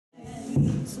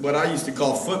It's what I used to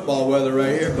call football weather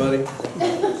right here, buddy.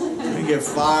 We get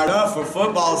fired up for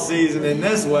football season in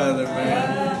this weather,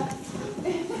 man.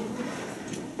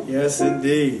 Yes,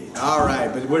 indeed. All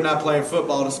right, but we're not playing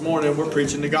football this morning. We're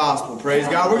preaching the gospel. Praise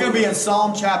God. We're going to be in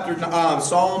Psalm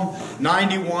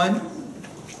 91.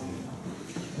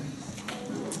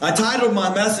 I titled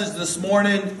my message this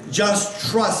morning,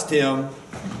 Just Trust Him.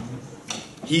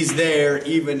 He's there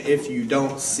even if you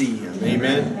don't see Him.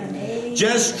 Amen.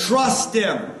 Just trust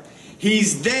Him.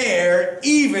 He's there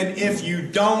even if you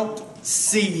don't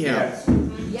see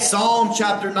Him. Yes. Psalm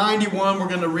chapter 91, we're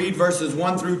going to read verses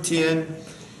 1 through 10.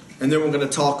 And then we're going to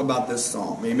talk about this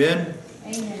psalm. Amen?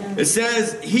 Amen. It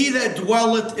says, He that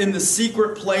dwelleth in the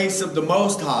secret place of the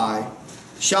Most High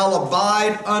shall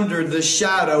abide under the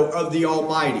shadow of the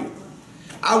Almighty.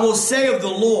 I will say of the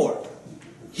Lord,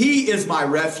 He is my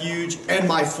refuge and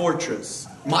my fortress,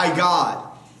 my God.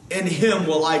 In Him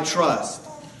will I trust.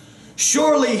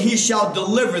 Surely He shall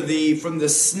deliver thee from the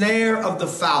snare of the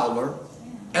fowler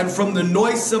and from the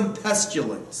noisome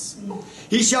pestilence.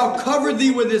 He shall cover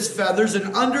thee with His feathers,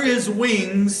 and under His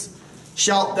wings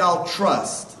shalt thou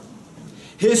trust.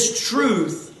 His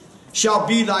truth shall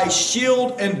be thy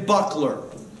shield and buckler.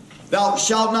 Thou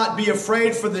shalt not be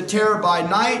afraid for the terror by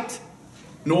night,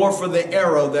 nor for the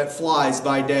arrow that flies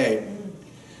by day,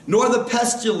 nor the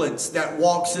pestilence that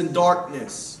walks in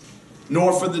darkness,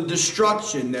 nor for the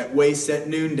destruction that wastes at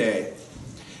noonday.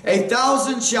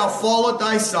 1,000 shall fall at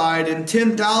thy side, and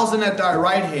 10,000 at thy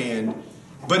right hand,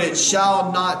 but it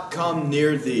shall not come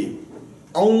near thee.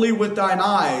 Only with thine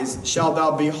eyes shalt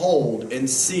thou behold and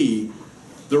see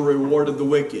the reward of the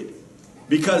wicked.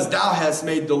 Because thou hast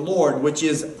made the Lord, which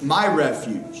is my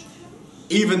refuge,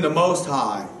 even the Most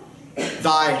High,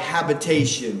 thy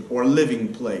habitation or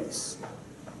living place.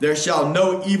 There shall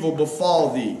no evil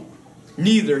befall thee,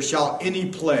 neither shall any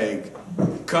plague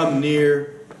come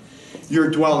near your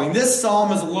dwelling. This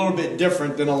psalm is a little bit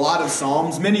different than a lot of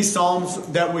psalms. Many psalms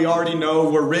that we already know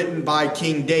were written by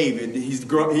King David.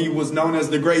 He was known as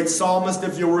the great psalmist.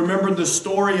 If you'll remember the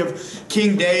story of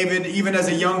King David, even as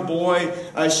a young boy,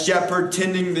 a shepherd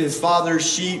tending his father's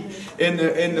sheep in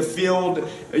the field,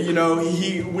 you know,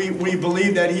 we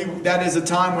believe that is a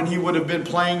time when he would have been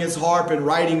playing his harp and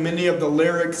writing many of the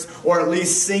lyrics, or at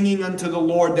least singing unto the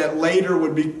Lord, that later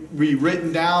would be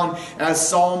written down as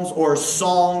psalms or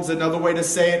songs, another way to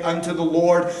say it, unto the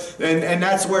Lord. And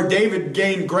that's where David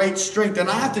gained great strength.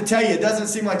 And I have to tell you, it doesn't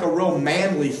seem like a real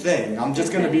manly thing. I'm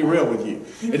just going to be real with you.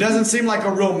 It doesn't seem like a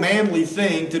real manly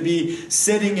thing to be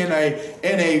sitting in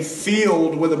a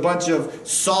field with a bunch of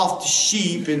soft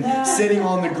sheep and sitting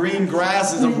on the green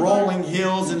grasses of rolling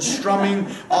hills and strumming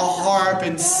a harp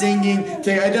and singing.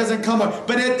 It doesn't come up.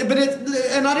 And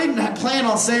I didn't plan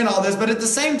on saying all this, but at the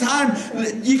same time,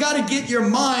 you got to get your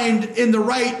mind in the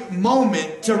right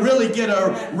moment to really get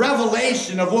a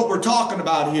revelation of what we're talking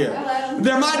about here.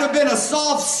 There might have been a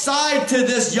soft side to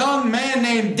this young man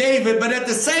named David, but at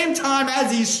the same time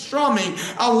as he's strumming,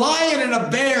 a lion and a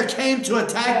bear came to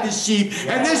attack the sheep,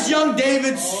 and this young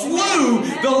David slew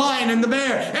the lion and the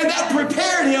bear, and that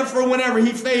prepared him for whenever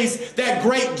he faced that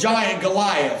great giant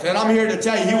Goliath. And I'm here to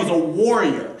tell you, he was a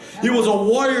warrior. He was a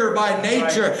warrior by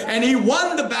nature, and he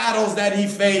won the battles that he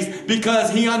faced because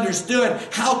he understood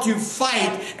how to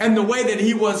fight. And the way that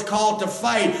he was called to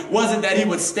fight wasn't that he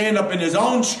would stand up in his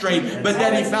own strength, but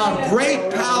that he found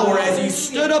great power as he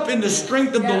stood up in the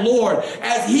strength of the Lord,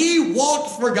 as he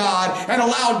walked for God and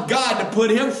allowed God to put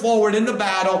him forward in the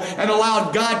battle and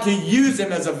allowed God to use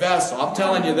him as a vessel. I'm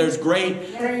telling you, there's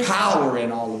great power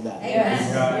in all of that.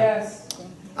 Yes.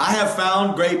 I have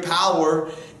found great power.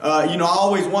 I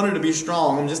always wanted to be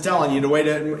strong. I'm just telling you, the way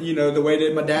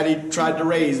that my daddy tried to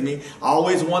raise me, I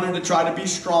always wanted to try to be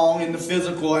strong in the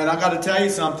physical. And I got to tell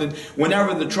you something,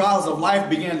 whenever the trials of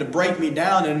life began to break me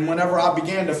down, and whenever I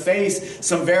began to face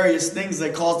some various things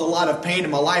that caused a lot of pain in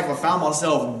my life, I found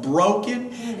myself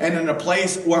broken and in a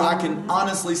place where I can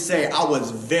honestly say I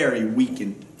was very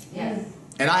weakened. Yes.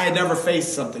 And I had never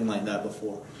faced something like that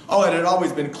before. Oh, it had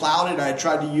always been clouded. I had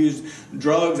tried to use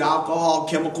drugs, alcohol,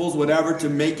 chemicals, whatever, to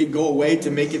make it go away,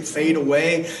 to make it fade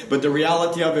away. But the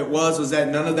reality of it was that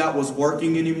none of that was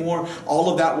working anymore. All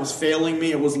of that was failing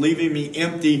me. It was leaving me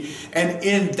empty. And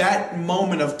in that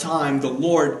moment of time, the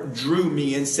Lord drew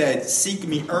me and said, seek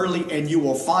me early and you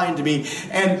will find me.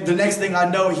 And the next thing I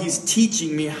know, He's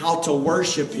teaching me how to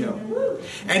worship Him.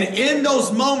 And in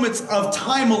those moments of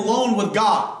time alone with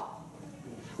God,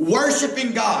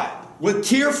 worshiping God, with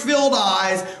tear-filled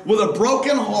eyes, with a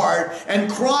broken heart,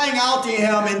 and crying out to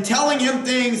Him and telling Him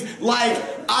things like,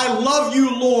 I love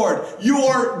you, Lord. You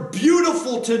are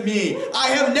beautiful to me. I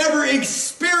have never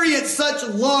experienced such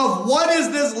love. What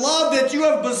is this love that you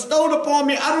have bestowed upon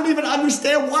me? I don't even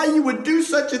understand why you would do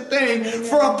such a thing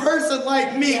for a person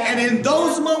like me. And in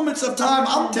those moments of time,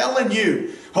 I'm telling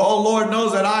you, oh, Lord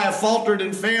knows that I have faltered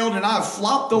and failed and I've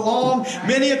flopped along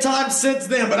many a time since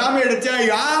then. But I'm here to tell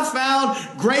you, I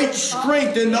found great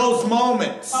strength in those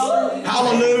moments.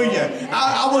 Hallelujah.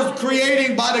 I was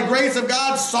creating, by the grace of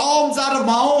God, psalms out of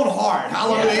my own heart.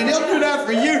 Hallelujah. And He'll do that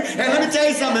for you. And let me tell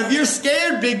you something. If you're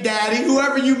scared, Big Daddy,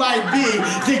 whoever you might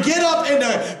be, to get up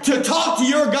and to talk to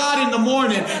your God in the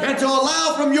morning and to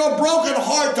allow from your broken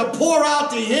heart to pour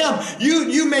out to Him,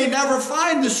 you may never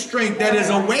find the strength that is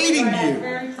awaiting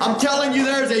you. I'm telling you,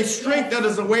 there's a strength that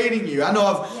is awaiting you. I know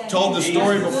I've told the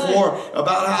story before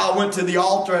about how I went to the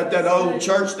altar at that old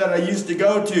church that I used to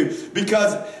go to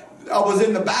because I was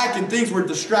in the back and things were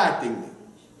distracting me.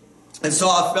 And so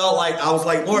I was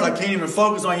like, Lord, I can't even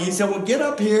focus on you. He said, well, get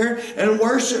up here and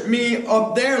worship me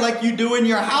up there like you do in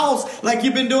your house, like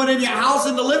you've been doing in your house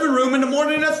in the living room in the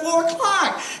morning at 4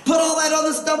 o'clock. Put all that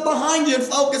other stuff behind you and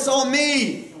focus on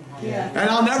me. Yeah. And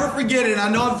I'll never forget it. I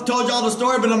know I've told y'all the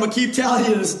story, but I'm going to keep telling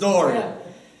you the story. Yeah.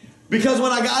 Because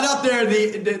when I got up there,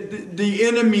 the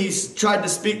enemies tried to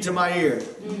speak to my ear.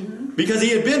 Mm-hmm. Because he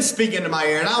had been speaking to my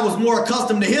ear. And I was more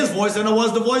accustomed to his voice than I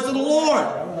was the voice of the Lord.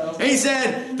 And he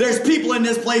said, there's people in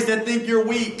this place that think you're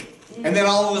weak. And then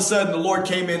all of a sudden the Lord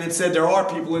came in and said, there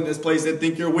are people in this place that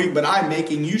think you're weak, but I'm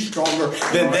making you stronger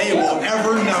than they will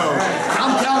ever know.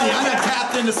 I'm telling you, I got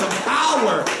tapped into some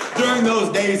power during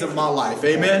those days of my life.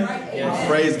 Amen? Yes.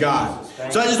 Praise God.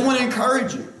 So I just want to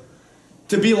encourage you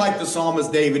to be like the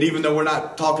psalmist David. Even though we're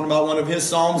not talking about one of his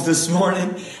psalms this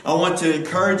morning, I want to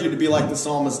encourage you to be like the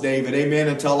psalmist David. Amen?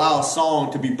 And to allow a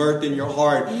song to be birthed in your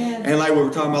heart. And like we were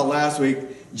talking about last week,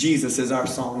 Jesus is our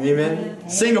song. Amen?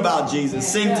 Sing about Jesus.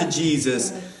 Sing to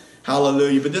Jesus.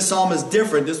 Hallelujah. But this psalm is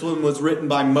different. This one was written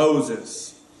by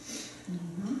Moses.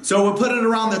 So we'll put it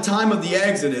around the time of the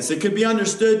Exodus. It could be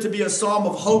understood to be a psalm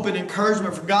of hope and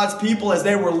encouragement for God's people as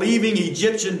they were leaving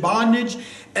Egyptian bondage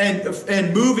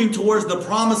and moving towards the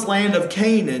promised land of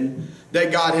Canaan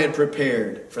that God had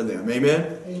prepared for them.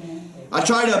 Amen? I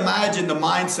try to imagine the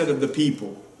mindset of the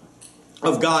people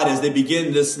of God as they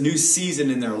begin this new season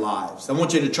in their lives. I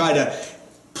want you to try to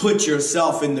put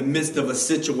yourself in the midst of a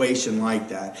situation like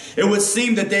that. It would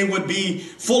seem that they would be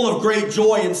full of great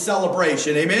joy and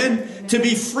celebration. Amen? Amen. To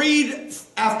be freed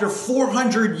after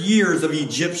 400 years of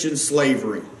Egyptian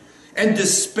slavery and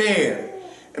despair.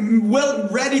 Well,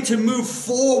 ready to move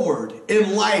forward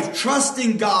in life,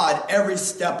 trusting God every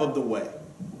step of the way.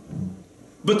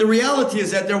 But the reality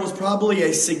is that there was probably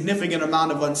a significant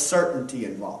amount of uncertainty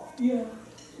involved. Yeah.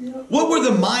 What were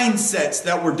the mindsets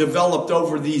that were developed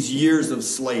over these years of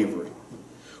slavery?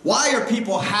 Why are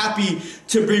people happy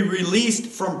to be released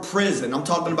from prison? I'm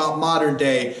talking about modern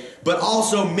day, but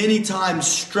also many times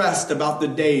stressed about the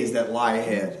days that lie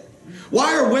ahead.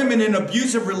 Why are women in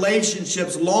abusive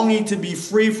relationships longing to be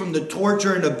free from the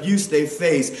torture and abuse they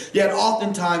face, yet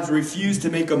oftentimes refuse to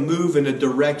make a move in a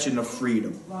direction of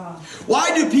freedom? Wow.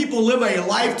 Why do people live a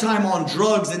lifetime on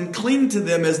drugs and cling to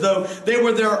them as though they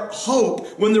were their hope,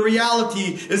 when the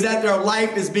reality is that their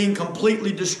life is being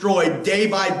completely destroyed day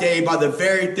by day by the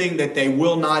very thing that they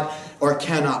will not or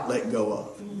cannot let go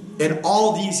of? In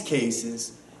all these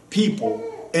cases,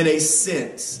 people, in a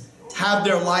sense, have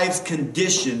their lives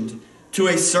conditioned to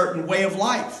a certain way of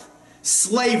life.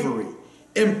 Slavery,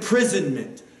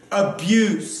 imprisonment,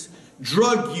 abuse,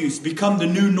 drug use become the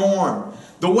new norm,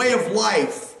 the way of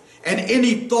life, and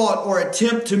any thought or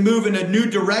attempt to move in a new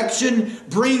direction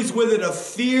brings with it a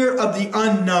fear of the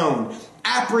unknown,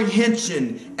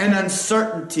 apprehension, and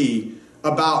uncertainty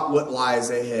about what lies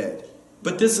ahead.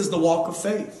 But this is the walk of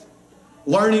faith.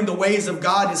 Learning the ways of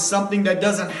God is something that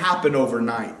doesn't happen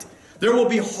overnight. There will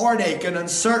be heartache and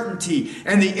uncertainty,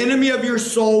 and the enemy of your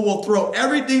soul will throw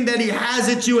everything that he has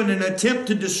at you in an attempt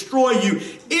to destroy you,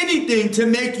 anything to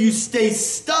make you stay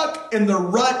stuck in the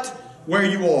rut where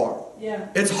you are. Yeah.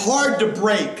 It's hard to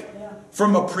break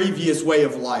from a previous way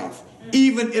of life,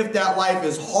 even if that life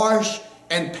is harsh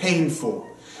and painful.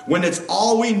 When it's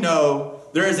all we know,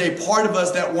 there is a part of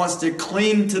us that wants to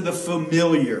cling to the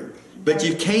familiar, but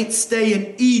you can't stay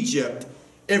in Egypt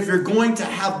if you're going to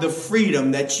have the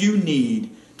freedom that you need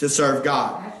to serve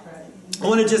God. I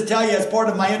want to just tell you as part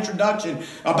of my introduction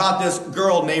about this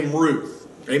girl named Ruth.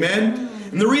 Amen?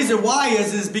 And the reason why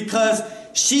is because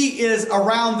she is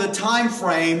around the time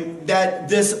frame that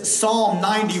this Psalm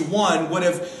 91 would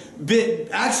have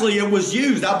Actually, it was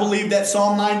used. I believe that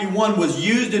Psalm 91 was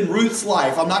used in Ruth's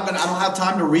life. I don't have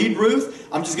time to read Ruth.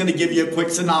 I'm just going to give you a quick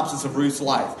synopsis of Ruth's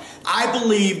life. I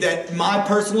believe that my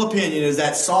personal opinion is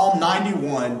that Psalm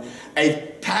 91,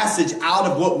 a passage out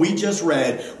of what we just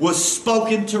read, was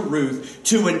spoken to Ruth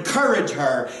to encourage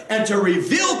her and to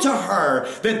reveal to her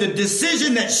that the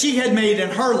decision that she had made in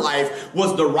her life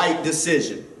was the right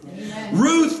decision. Amen.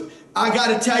 Ruth, I got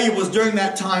to tell you, was during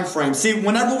that time frame. See,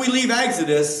 whenever we leave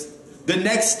Exodus, the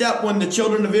next step when the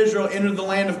children of Israel entered the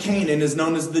land of Canaan is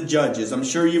known as the Judges. I'm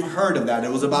sure you've heard of that.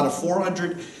 It was about a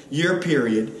 400-year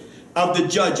period of the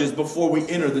Judges before we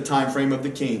enter the time frame of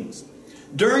the Kings.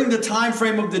 During the time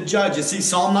frame of the Judges, see,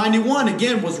 Psalm 91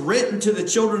 again was written to the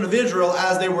children of Israel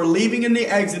as they were leaving in the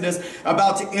Exodus,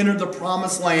 about to enter the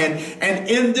promised land. And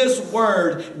in this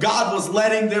word, God was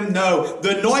letting them know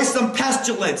the noisome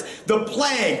pestilence, the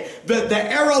plague, the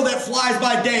arrow that flies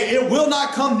by day, it will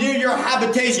not come near your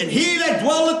habitation. He that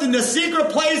dwelleth in the secret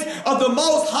place of the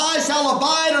Most High shall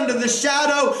abide under the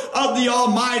shadow of the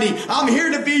Almighty. I'm here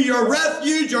to be your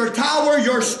refuge, your tower,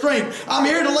 your strength. I'm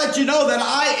here to let you know that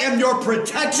I am your protection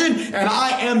and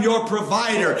I am your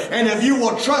provider. And if you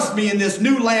will trust me in this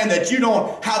new land that you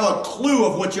don't have a clue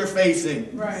of what you're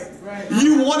facing. Right.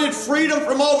 You wanted freedom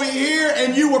from over here,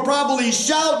 and you were probably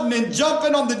shouting and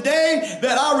jumping on the day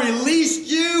that I released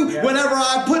you. Yeah. Whenever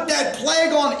I put that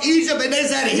plague on Egypt and they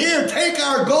said, here, take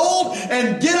our gold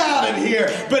and get out of here.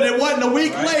 But it wasn't a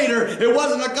week later, it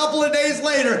wasn't a couple of days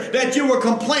later that you were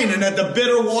complaining at the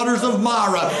bitter waters of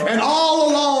Marah. And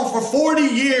all along for 40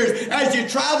 years, as you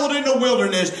traveled in the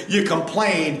wilderness, you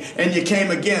complained and you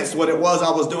came against what it was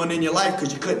I was doing in your life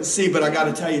because you couldn't see. But I got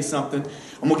to tell you something.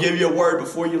 I'm going to give you a word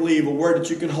before you leave, a word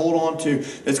that you can hold on to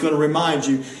that's going to remind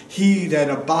you, he that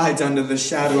abides under the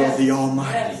shadow of the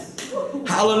Almighty.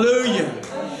 Hallelujah.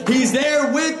 He's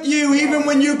there with you even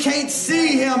when you can't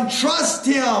see him. Trust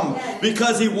him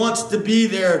because he wants to be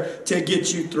there to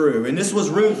get you through. And this was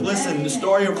Ruth. Listen, the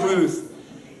story of Ruth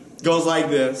goes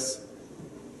like this.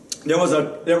 There was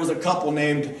a couple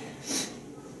named,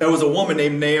 there was a woman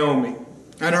named Naomi,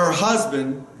 and her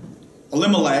husband,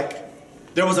 Elimelech.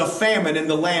 There was a famine in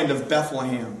the land of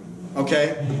Bethlehem.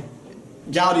 Okay?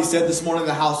 Gowdy said this morning,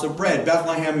 the house of bread.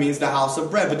 Bethlehem means the house of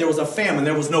bread. But there was a famine.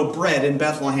 There was no bread in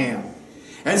Bethlehem.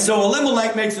 And so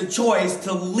Elimelech makes a choice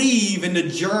to leave in the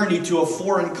journey to a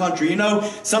foreign country. You know,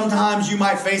 sometimes you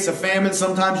might face a famine.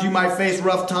 Sometimes you might face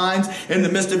rough times in the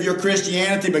midst of your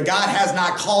Christianity. But God has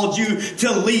not called you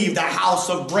to leave the house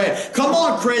of bread. Come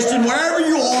on, Christian, wherever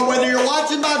you are, whether you're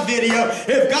watching my video,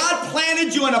 if God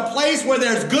planted you in a place where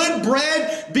there's good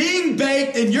bread being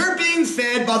baked and you're being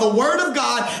fed by the Word of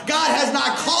God, God has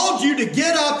not called you to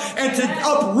get up and to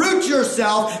uproot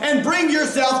yourself and bring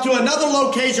yourself to another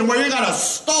location where you're going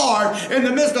to starve in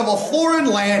the midst of a foreign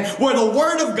land where the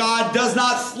Word of God does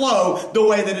not flow the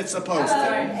way that it's supposed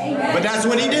to. But that's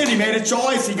what he did. He made a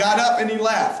choice. He got up and he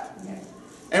left.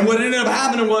 And what ended up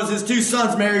happening was his two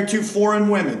sons married two foreign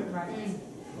women.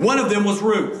 One of them was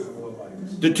Ruth.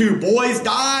 The two boys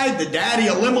died. The daddy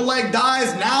Elimelech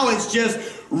dies. Now it's just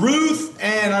Ruth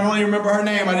and I don't even remember her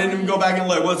name. I didn't even go back and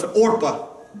look. Was Orpah.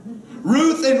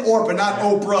 Ruth and Orpah, not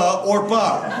Oprah,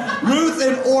 Orpah. Ruth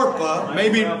and Orpah,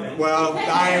 maybe, well,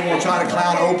 I ain't going to try to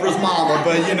clown Oprah's mama,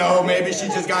 but, you know, maybe she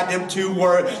just got them two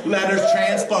letters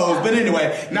transposed. But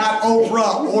anyway, not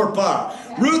Oprah, Orpah.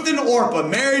 Ruth and Orpah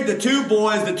married the two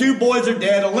boys. The two boys are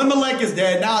dead. Elimelech is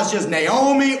dead. Now it's just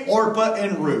Naomi, Orpah,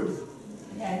 and Ruth.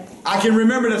 I can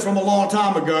remember this from a long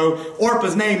time ago.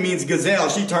 Orpah's name means gazelle.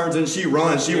 She turns and she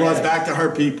runs. She runs back to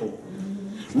her people.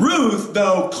 Ruth,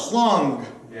 though, clung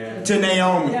to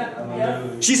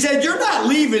Naomi. She said, you're not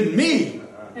leaving me.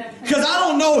 Because I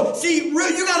don't know. See,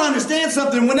 you got to understand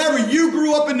something. Whenever you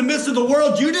grew up in the midst of the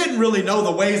world, you didn't really know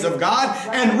the ways of God.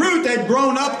 And Ruth had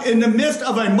grown up in the midst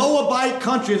of a Moabite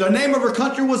country. The name of her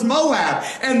country was Moab.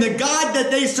 And the God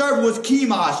that they served was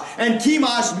Chemosh. And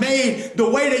Chemosh made the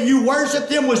way that you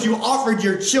worshiped him was you offered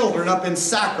your children up in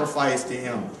sacrifice to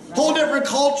him. Whole different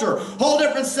culture, whole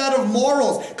different set of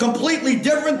morals, completely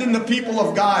different than the people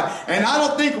of God. And I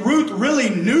don't think Ruth really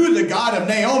knew the God of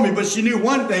Naomi, but she knew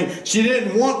one thing. She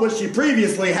didn't want what she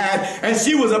previously had, and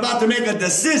she was about to make a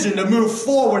decision to move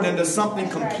forward into something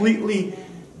completely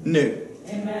new.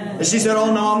 And she said,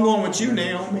 oh no, I'm going with you,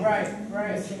 Naomi.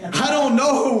 I don't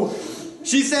know.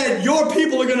 She said, your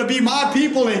people are going to be my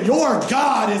people and your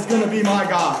God is going to be my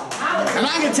God. And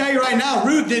I can tell you right now,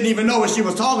 Ruth didn't even know what she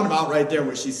was talking about right there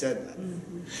when she said that.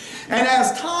 And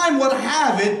as time would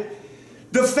have it,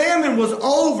 the famine was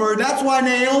over. That's why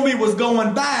Naomi was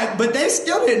going back, but they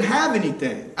still didn't have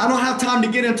anything. I don't have time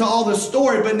to get into all the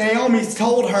story, but Naomi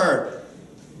told her,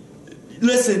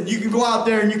 Listen, you can go out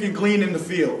there and you can glean in the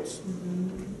fields.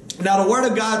 Now the Word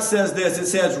of God says this. It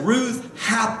says, Ruth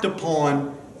happed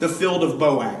upon the field of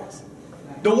Boaz.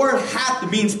 The word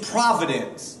happed means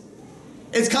providence.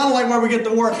 It's kind of like where we get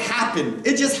the word happened.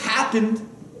 It just happened.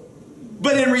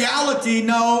 But in reality,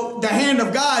 no, the hand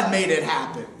of God made it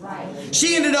happen. Right.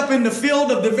 She ended up in the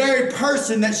field of the very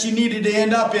person that she needed to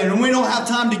end up in. And we don't have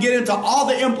time to get into all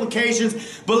the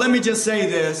implications, but let me just say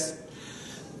this.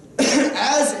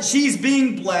 As she's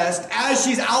being blessed, as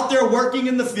she's out there working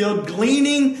in the field,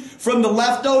 gleaning from the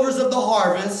leftovers of the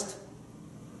harvest,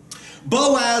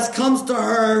 Boaz comes to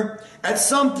her at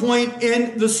some point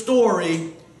in the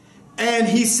story, and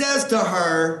he says to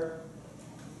her,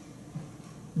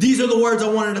 these are the words I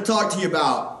wanted to talk to you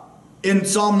about in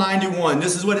Psalm 91.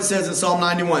 This is what it says in Psalm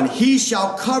 91. He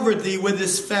shall cover thee with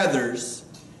his feathers,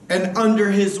 and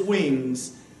under his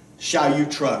wings shall you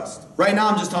trust. Right now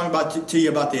I'm just talking to you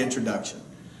about the introduction.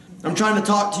 I'm trying to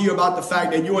talk to you about the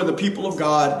fact that you are the people of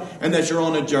God and that you're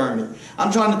on a journey.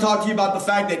 I'm trying to talk to you about the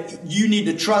fact that you need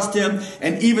to trust Him,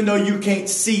 and even though you can't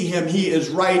see Him, He is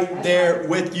right there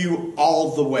with you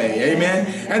all the way. Amen.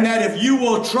 And that if you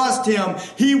will trust Him,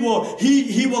 He will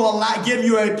give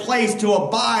you a place to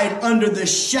abide under the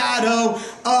shadow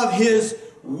of His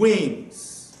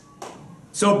wings.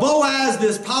 So Boaz,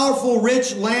 this powerful,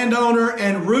 rich landowner,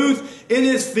 and Ruth in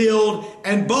his field,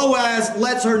 and Boaz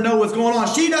lets her know what's going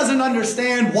on. She doesn't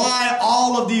understand why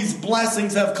all of these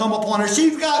blessings have come upon her.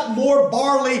 She's got more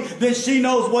barley than she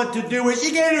knows what to do with.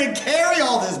 She can't even carry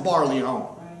all this barley home.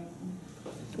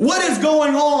 What is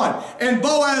going on? And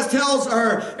Boaz tells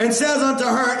her and says unto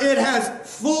her, it has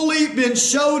fully been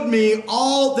showed me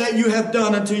all that you have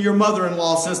done unto your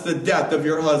mother-in-law since the death of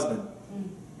your husband.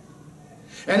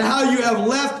 And how you have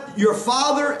left your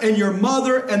father and your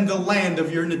mother and the land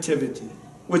of your nativity.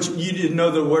 Which you didn't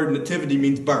know the word nativity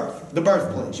means birth. The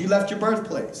birthplace. You left your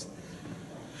birthplace.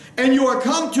 And you are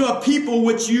come to a people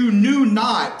which you knew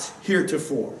not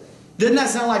heretofore. Doesn't that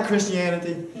sound like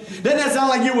Christianity? Doesn't that sound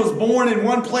like you was born in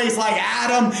one place like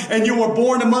Adam, and you were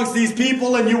born amongst these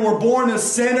people, and you were born a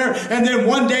sinner, and then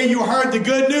one day you heard the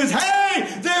good news,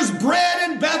 hey, there's bread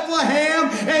in Bethlehem,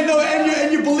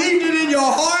 and you believed it in your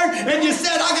heart, and you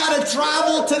said, I got to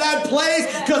travel to that place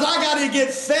because I got to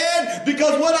get fed,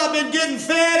 because what I've been getting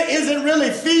fed isn't really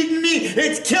feeding me,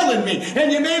 it's killing me.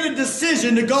 And you made a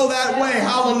decision to go that way,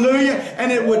 hallelujah,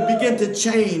 and it would begin to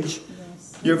change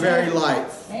your very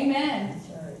life. Amen.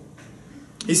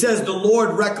 He says, the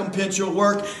Lord recompense your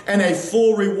work, and a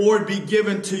full reward be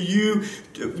given to you,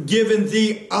 given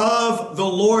thee of the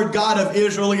Lord God of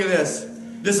Israel. Look at this.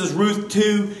 This is Ruth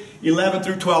 2, 11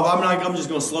 through 12. I'm just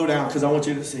going to slow down because I want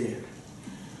you to see it.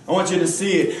 I want you to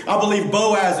see it. I believe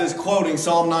Boaz is quoting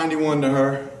Psalm 91 to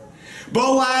her.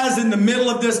 Boaz, in the middle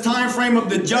of this time frame of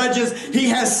the judges, he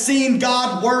has seen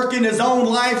God work in his own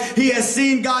life. He has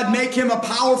seen God make him a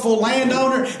powerful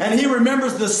landowner. And he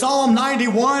remembers the Psalm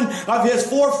 91 of his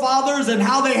forefathers and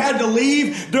how they had to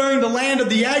leave during the land of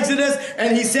the Exodus.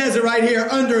 And he says it right here,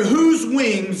 under whose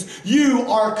wings you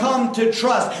are come to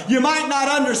trust. You might not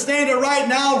understand it right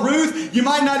now, Ruth. You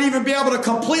might not even be able to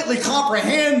completely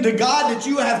comprehend the God that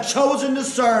you have chosen to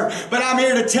serve. But I'm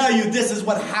here to tell you, this is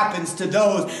what happens to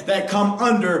those that come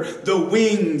under the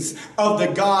wings of the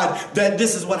God, that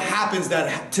this is what happens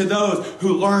to those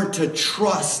who learn to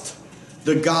trust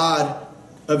the God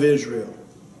of Israel.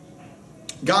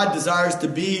 God desires to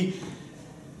be,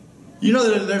 you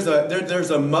know,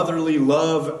 there's a motherly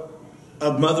love,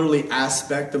 a motherly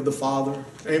aspect of the Father.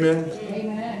 Amen?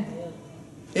 Amen.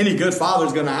 Any good father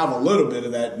is going to have a little bit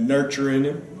of that nurture in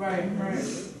him. Right.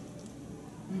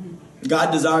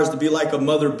 God desires to be like a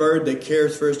mother bird that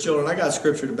cares for his children. I got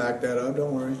scripture to back that up,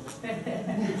 don't worry.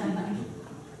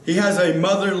 He has a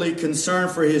motherly concern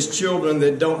for his children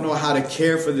that don't know how to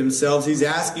care for themselves. He's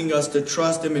asking us to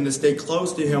trust him and to stay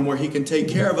close to him where he can take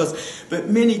care of us. But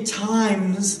many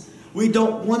times we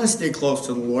don't want to stay close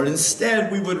to the Lord.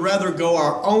 Instead, we would rather go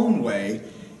our own way,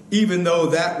 even though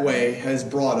that way has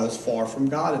brought us far from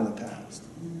God in the past.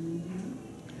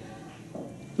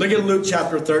 Look at Luke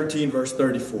chapter 13, verse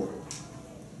 34.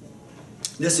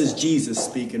 This is Jesus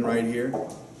speaking right here.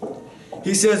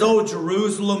 He says, "O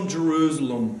Jerusalem,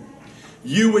 Jerusalem,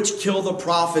 you which kill the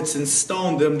prophets and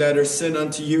stone them that are sent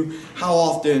unto you, how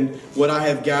often would I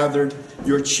have gathered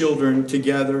your children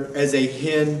together as a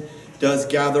hen does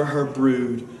gather her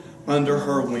brood under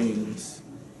her wings?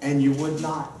 And you would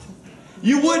not."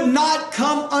 You would not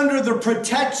come under the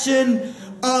protection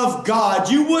of God.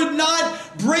 You would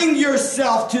not bring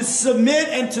yourself to submit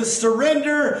and to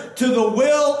surrender to the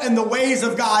will and the ways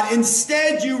of God.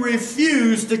 Instead, you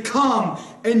refuse to come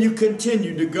and you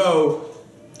continue to go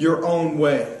your own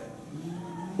way.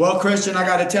 Well, Christian, I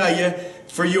got to tell you,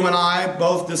 for you and I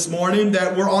both this morning,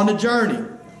 that we're on a journey.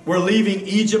 We're leaving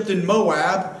Egypt and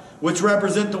Moab, which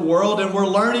represent the world, and we're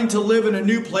learning to live in a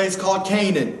new place called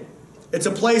Canaan. It's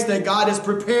a place that God has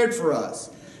prepared for us.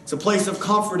 It's a place of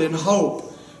comfort and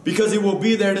hope, because He will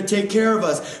be there to take care of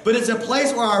us. But it's a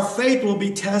place where our faith will be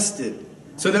tested,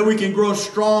 so that we can grow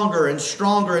stronger and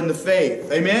stronger in the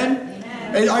faith. Amen?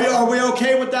 Are we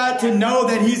okay with that? To know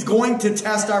that He's going to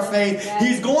test our faith.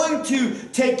 He's going to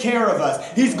take care of us.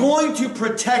 He's going to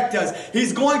protect us.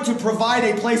 He's going to provide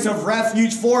a place of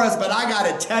refuge for us. But I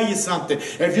got to tell you something.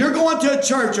 If you're going to a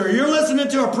church or you're listening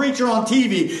to a preacher on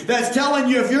TV that's telling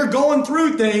you if you're going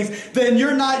through things, then you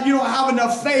don't have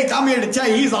enough faith, I'm here to tell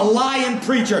you he's a lying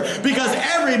preacher. Because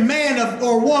every man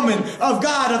or woman of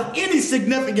God of any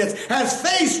significance has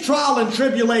faced trial and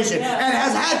tribulation and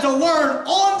has had to learn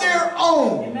on their own.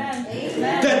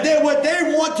 Amen. That what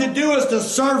they want to do is to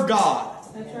serve God.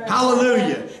 Right.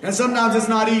 Hallelujah. And sometimes it's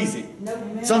not easy.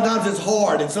 Sometimes it's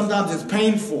hard, and sometimes it's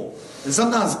painful. And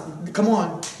sometimes, come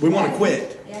on, we want to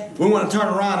quit. We want to turn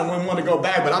around and we want to go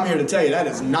back. But I'm here to tell you that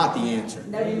is not the answer.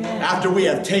 After we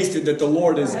have tasted that the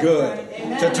Lord is good,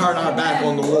 to turn our back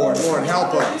on the Lord. Lord,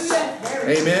 help us.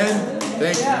 Amen.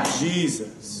 Thank you,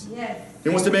 Jesus. He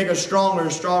wants to make us stronger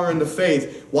and stronger in the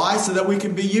faith. Why? So that we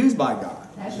can be used by God.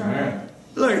 That's right.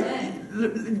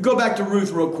 Look, go back to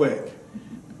Ruth real quick.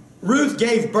 Ruth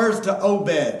gave birth to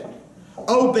Obed.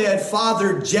 Obed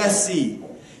fathered Jesse.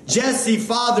 Jesse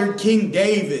fathered King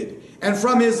David. And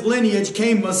from his lineage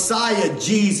came Messiah,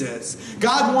 Jesus.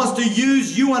 God wants to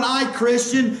use you and I,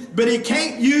 Christian, but He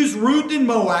can't use Ruth in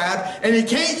Moab, and He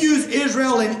can't use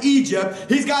Israel in Egypt.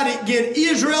 He's got to get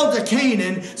Israel to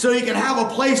Canaan so He can have a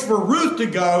place for Ruth to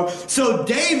go, so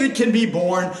David can be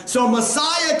born, so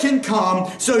Messiah can come,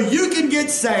 so you can get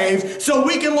saved, so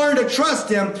we can learn to trust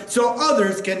Him, so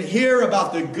others can hear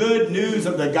about the good news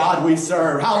of the God we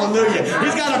serve. Hallelujah.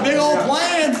 He's got a big old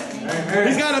plan. Amen.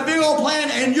 He's got a big old plan,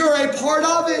 and you're a part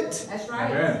of it. That's right.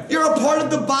 Amen. You're a part of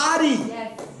the body.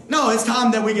 Yes. No, it's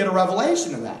time that we get a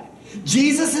revelation of that.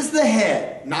 Jesus is the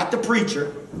head, not the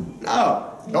preacher.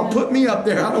 No, don't put me up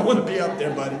there. I don't want to be up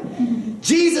there, buddy.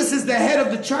 Jesus is the head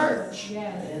of the church.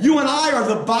 Yes. You and I are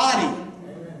the body.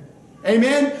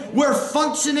 Amen. We're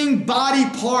functioning body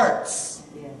parts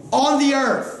on the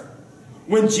earth.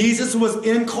 When Jesus was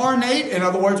incarnate, in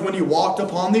other words, when He walked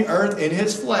upon the earth in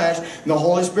His flesh, the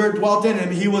Holy Spirit dwelt in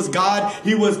Him. He was God.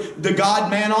 He was the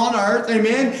God-man on earth.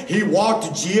 Amen. He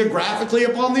walked geographically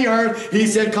upon the earth. He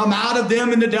said, come out of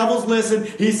them and the devils listened.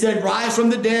 He said, rise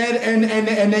from the dead,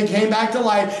 and they came back to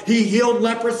life. He healed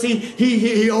leprosy.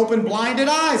 He opened blinded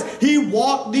eyes. He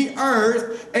walked the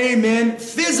earth, amen,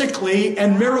 physically,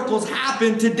 and miracles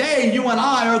happen. Today, you and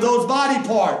I are those body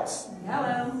parts.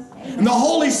 Hello. And the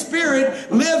Holy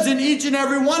Spirit lives in each and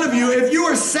every one of you. If you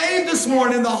are saved this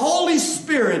morning, the Holy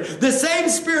Spirit, the same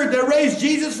Spirit that raised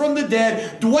Jesus from the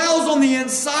dead, dwells on the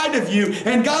inside of you.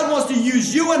 And God wants to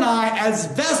use you and I as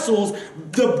vessels,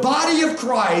 the body of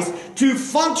Christ, to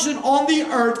function on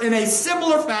the earth in a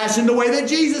similar fashion the way that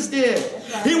Jesus did.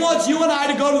 He wants you and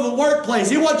I to go to the workplace.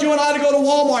 He wants you and I to go to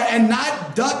Walmart and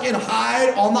not duck and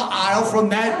hide on the aisle from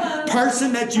that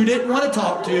person that you didn't want to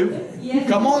talk to.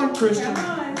 Come on, Christian.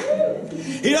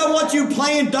 He doesn't want you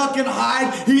playing duck and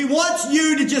hide. He wants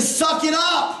you to just suck it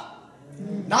up.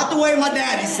 Not the way my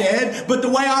daddy said, but the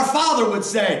way our Father would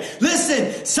say.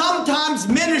 Listen, sometimes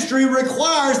ministry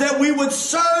requires that we would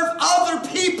serve other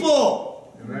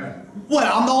people. Amen. What,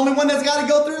 I'm the only one that's got to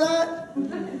go through that?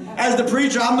 As the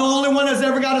preacher, I'm the only one that's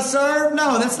ever got to serve?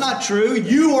 No, that's not true.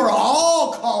 You are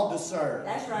all called to serve.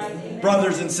 That's right. Amen.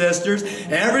 Brothers and sisters,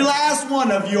 every last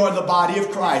one of you are the body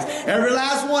of Christ. Every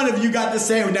last one of you got to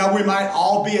say, now we might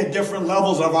all be at different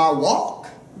levels of our walk.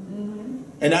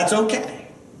 And that's okay.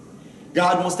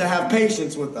 God wants to have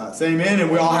patience with us. Amen. And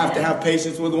we all have to have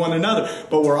patience with one another.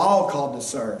 But we're all called to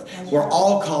serve. We're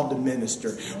all called to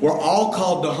minister. We're all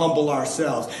called to humble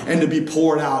ourselves and to be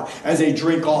poured out as a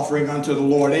drink offering unto the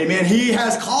Lord. Amen. He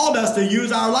has called us to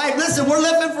use our life. Listen, we're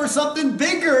living for something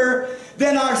bigger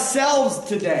than ourselves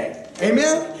today.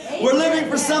 Amen. We're living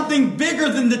for something bigger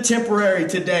than the temporary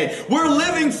today. We're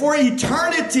living for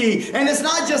eternity. And it's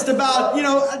not just about,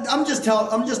 I'm just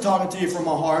talking to you from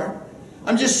my heart.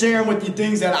 I'm just sharing with you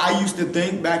things that I used to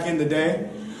think back in the day.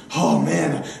 Oh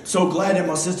man, I'm so glad that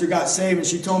my sister got saved and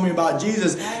she told me about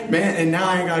Jesus. Man, and now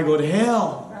I ain't got to go to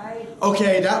hell.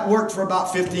 Okay, that worked for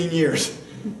about 15 years.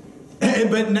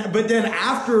 But then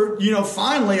after,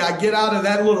 finally I get out of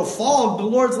that little fog, the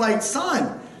Lord's like,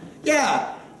 son,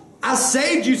 yeah, I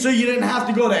saved you so you didn't have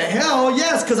to go to hell.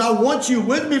 Yes, because I want you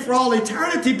with me for all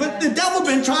eternity. But the devil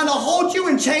been trying to hold you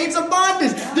in chains of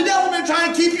bondage. The devil been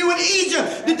trying to keep you in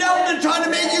Egypt. The devil been trying to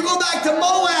make you go back to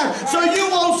Moab so you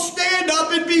won't stand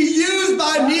up and be used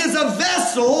by me as a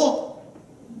vessel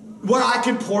where I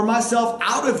can pour myself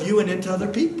out of you and into other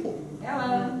people.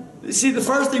 Hello. See, the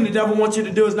first thing the devil wants you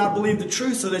to do is not believe the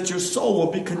truth so that your soul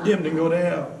will be condemned and go to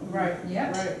hell. Right.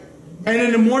 Yep. Right. And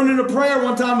in the morning of prayer,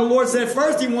 one time the Lord said,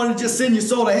 first he wanted to just send your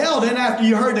soul to hell. Then after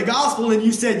you heard the gospel and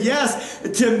you said yes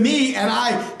to me and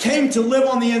I came to live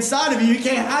on the inside of you, you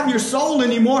can't have your soul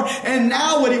anymore. And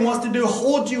now what he wants to do,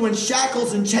 hold you in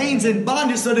shackles and chains and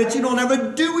bondage so that you don't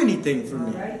ever do anything for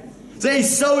me. Right. So he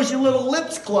sews your little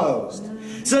lips closed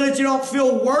so that you don't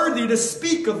feel worthy to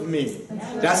speak of me.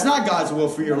 That's not God's will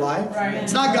for your life.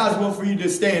 It's not God's will for you to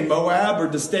stay in Moab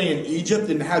or to stay in Egypt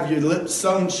and have your lips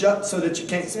sewn shut so that you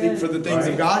can't speak for the things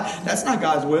of God. That's not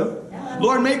God's will.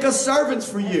 Lord, make us servants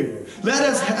for you. Let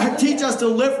us teach us to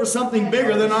live for something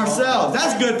bigger than ourselves.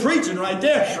 That's good preaching right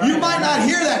there. You might not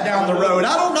hear that down the road.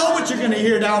 I don't know what you're going to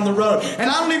hear down the road. And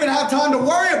I don't even have time to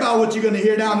worry about what you're going to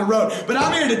hear down the road. But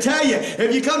I'm here to tell you,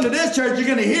 if you come to this church, you're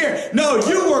going to hear, no,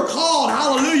 you were called,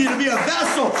 hallelujah, to be a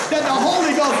vessel that the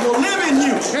Holy Ghost will live in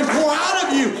you and pour out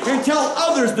of you and tell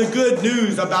others the good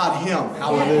news about Him.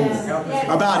 Hallelujah.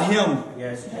 About Him.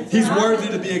 He's worthy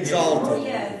to be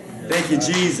exalted. Thank you,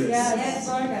 Jesus.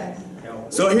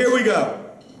 So here we go.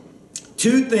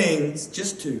 Two things,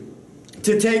 just two,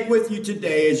 to take with you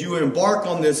today as you embark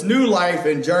on this new life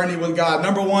and journey with God.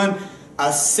 Number one,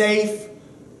 a safe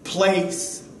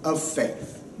place of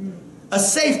faith. A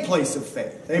safe place of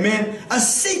faith. Amen. A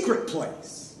secret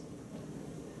place.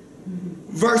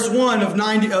 Verse 1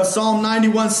 of Psalm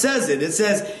 91 says it. It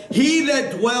says, he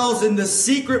that dwells in the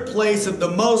secret place of the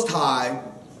Most High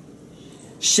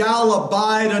shall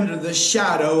abide under the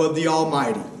shadow of the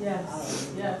Almighty.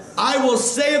 Yes. Yes. I will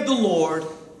say of the Lord,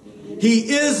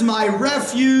 He is my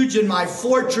refuge and my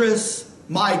fortress,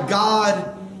 my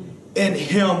God, in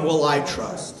Him will I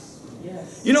trust.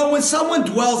 Yes. You know, when someone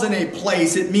dwells in a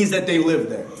place, it means that they live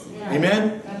there. Yeah.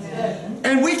 Amen? That's good.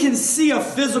 And we can see a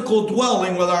physical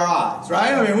dwelling with our eyes,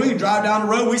 right? I mean, we can drive down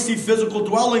the road, we see physical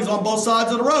dwellings on both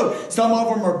sides of the road. Some of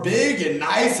them are big and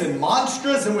nice and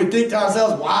monstrous, and we think to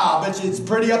ourselves, wow, I bet you it's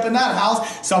pretty up in that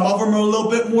house. Some of them are a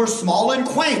little bit more small and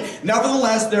quaint.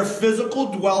 Nevertheless, they're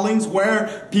physical dwellings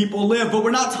where people live. But we're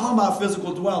not talking about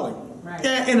physical dwelling. Right.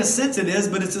 Yeah, in a sense it is,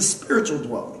 but it's a spiritual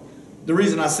dwelling. The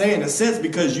reason I say in a sense,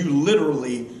 because you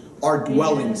literally are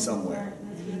dwelling somewhere.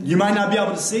 You might not be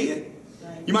able to see it.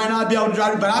 You might not be able to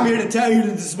drive it, but I'm here to tell you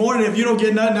that this morning, if you don't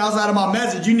get nothing else out of my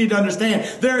message, you need to understand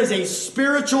there is a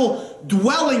spiritual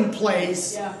dwelling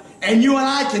place, and you and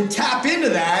I can tap into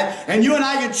that, and you and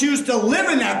I can choose to live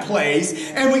in that place,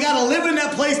 and we got to live in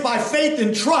that place by faith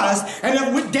and trust, and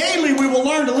if daily we will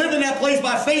learn to live in that place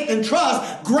by faith and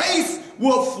trust, grace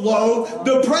will flow,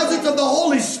 the presence of the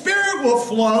Holy Spirit will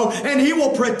flow, and He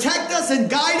will protect us and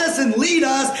guide us and lead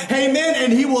us, amen,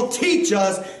 and He will teach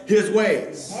us His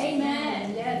ways. Amen.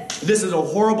 Yes. This is a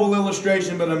horrible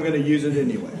illustration, but I'm going to use it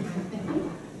anyway.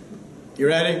 You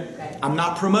ready? Okay. I'm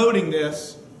not promoting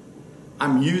this.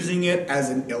 I'm using it as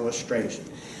an illustration.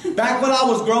 Back when I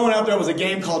was growing up, there was a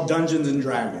game called Dungeons and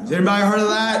Dragons. Anybody heard of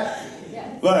that?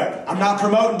 Look, I'm not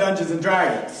promoting Dungeons and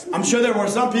Dragons. I'm sure there were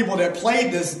some people that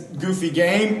played this goofy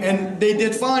game and they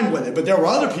did fine with it. But there were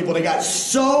other people that got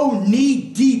so knee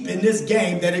deep in this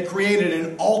game that it created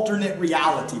an alternate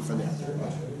reality for them.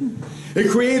 It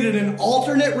created an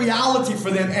alternate reality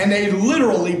for them, and they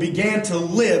literally began to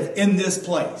live in this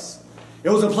place. It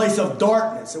was a place of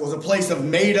darkness. It was a place of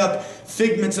made-up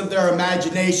figments of their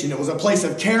imagination. It was a place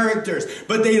of characters.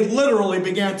 But they literally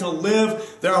began to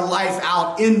live their life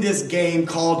out in this game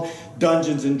called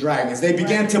Dungeons and Dragons. They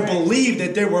began to believe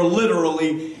that they were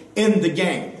literally in the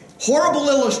game. Horrible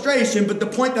illustration, but the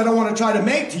point that I want to try to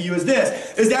make to you is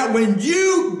this, is that when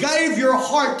you gave your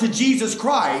heart to Jesus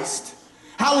Christ,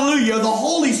 hallelujah, the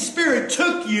Holy Spirit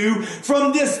took you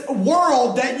from this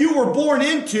world that you were born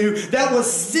into that was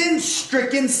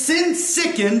sin-stricken,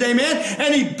 sin-sickened, amen,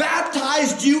 and He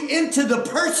baptized you into the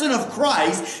person of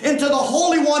Christ, into the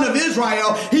Holy One of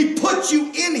Israel. He put you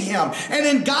in Him, and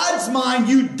in God's mind,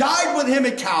 you died with Him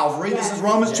at Calvary. This is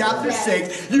Romans chapter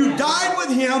 6. You died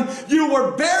with Him, you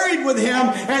were buried with Him,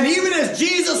 and even as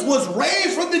Jesus was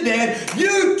raised from the dead,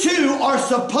 you too are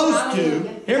supposed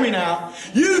to, hear me now,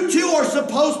 you too are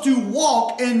supposed to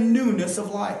walk in newness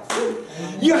of life.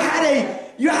 You had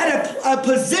You had a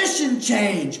position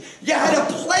change. You had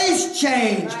a place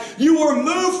change. You were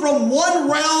moved from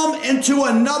one realm into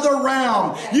another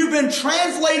realm. You've been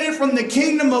translated from the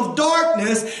kingdom of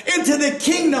darkness into the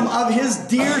kingdom of his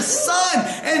dear Son.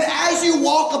 And as you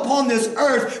walk upon this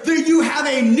earth, you have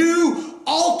a new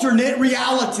alternate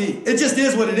reality. It just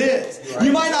is what it is. Right.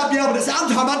 You might not be able to say,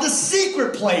 I'm talking about the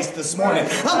secret place this morning.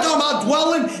 I'm talking about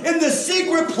dwelling in the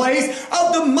secret place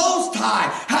of the Most High.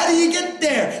 How do you get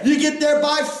there? You get there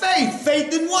by faith.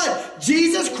 Faith in what?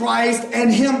 Jesus Christ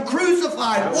and him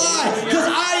crucified. Why? Because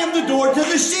I am the door to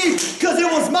the sheep. Because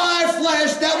it was my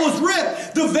flesh that was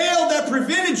ripped. The veil that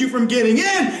prevented you from getting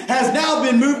in has now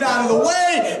been moved out of the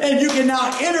way, and you can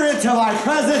now enter into my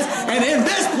presence. And in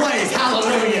this place,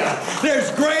 hallelujah, there's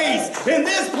grace. In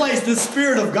this place, the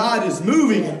Spirit of God is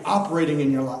moving and operating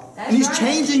in your life. And he's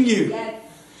changing you. Yes.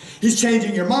 He's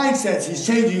changing your mindsets. He's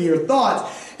changing your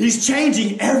thoughts. He's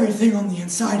changing everything on the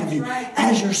inside of you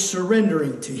as you're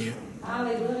surrendering to him.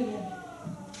 Hallelujah.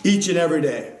 Each and every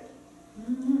day.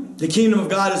 The kingdom of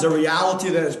God is a reality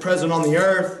that is present on the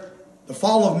earth. The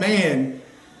fall of man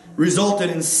resulted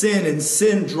in sin, and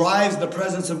sin drives the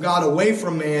presence of God away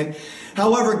from man.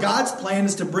 However, God's plan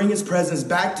is to bring his presence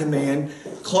back to man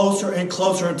closer and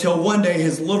closer until one day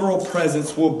his literal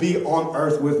presence will be on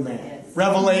earth with man. Yes.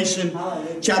 Revelation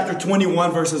chapter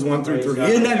 21 verses 1 through 3.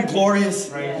 Isn't that glorious?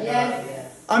 Yes.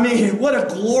 I mean, what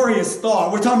a glorious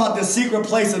thought. We're talking about the secret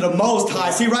place of the Most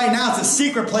High. See, right now it's a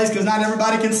secret place because not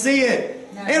everybody can see it.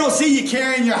 They don't see you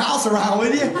carrying your house around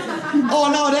with you. Oh,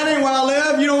 no, that ain't where I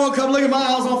live. You don't want to come look at my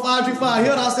house on 525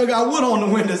 Hill. I still got wood on the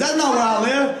windows. That's not where I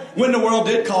live. When the world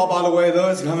did call, by the way,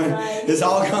 though. It's coming. It's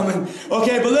all coming.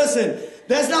 Okay, but listen.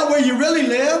 That's not where you really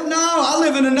live. No, I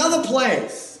live in another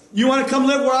place. You want to come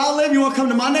live where I live? You want to come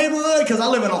to my neighborhood? Because I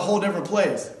live in a whole different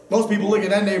place. Most people look at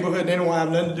that neighborhood and they don't want to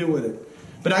have nothing to do with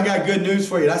it. But I got good news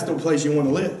for you. That's the place you want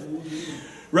to live.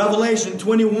 Revelation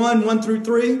 21, 1 through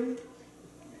 3.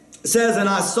 It says, and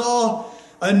I saw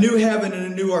a new heaven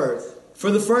and a new earth.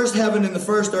 For the first heaven and the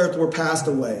first earth were passed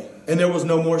away, and there was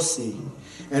no more sea.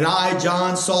 And I,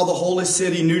 John, saw the holy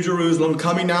city, New Jerusalem,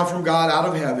 coming down from God out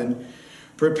of heaven,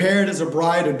 prepared as a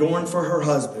bride adorned for her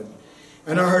husband.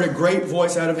 And I heard a great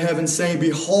voice out of heaven saying,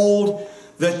 behold,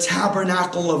 the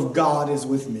tabernacle of God is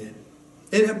with men.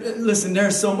 And listen,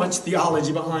 there's so much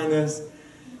theology behind this.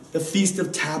 The Feast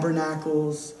of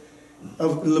Tabernacles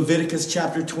of Leviticus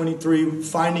chapter 23,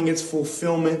 finding its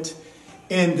fulfillment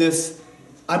in this,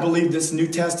 I believe, this New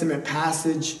Testament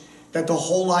passage, that the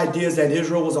whole idea is that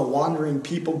Israel was a wandering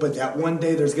people, but that one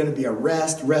day there's going to be a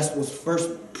rest. Rest was first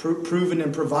proven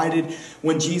and provided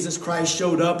when Jesus Christ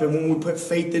showed up, and when we put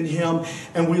faith in him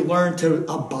and we learn to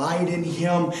abide in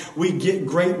him, we get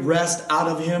great rest out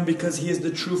of him because he is the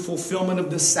true fulfillment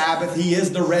of the Sabbath. He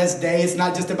is the rest day. It's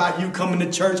not just about you coming to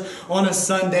church on a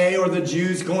Sunday or the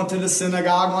Jews going to the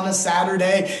synagogue on a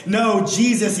Saturday. No,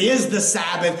 Jesus is the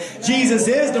Sabbath. Jesus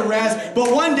is the rest. But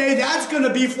one day that's going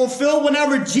to be fulfilled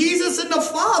whenever Jesus and the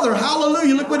Father,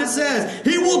 hallelujah, look what it says,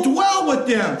 he will dwell with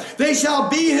them. They shall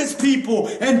be his people,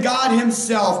 and God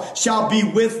himself shall be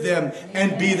with them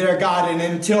and be their God. And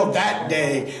until that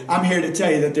day, I'm here to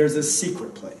tell you that there's a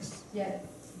secret place. Yes.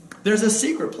 There's a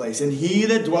secret place. And he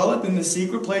that dwelleth in the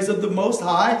secret place of the Most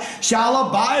High shall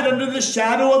abide under the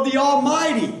shadow of the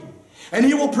Almighty. And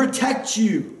he will protect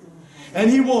you.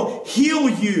 And he will heal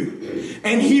you.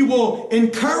 And he will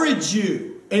encourage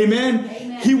you. Amen.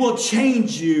 Amen. He will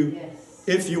change you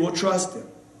if you will trust him.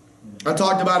 I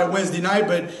talked about it Wednesday night,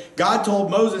 but God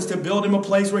told Moses to build him a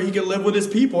place where he could live with his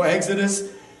people.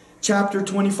 Exodus chapter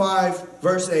 25,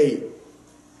 verse 8.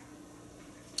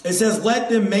 It says,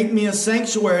 let them make me a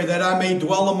sanctuary that I may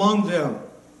dwell among them.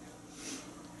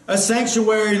 A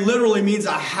sanctuary literally means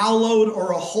a hallowed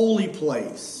or a holy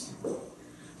place.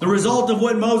 The result of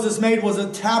what Moses made was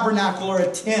a tabernacle or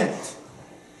a tent.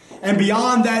 And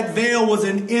beyond that veil was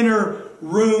an inner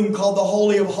room called the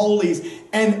Holy of Holies.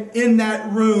 And in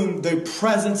that room, the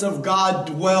presence of God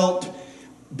dwelt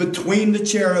between the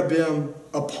cherubim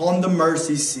upon the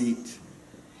mercy seat.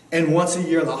 And once a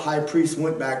year, the high priest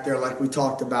went back there like we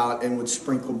talked about and would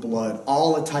sprinkle blood.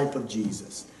 All a type of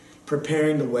Jesus,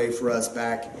 preparing the way for us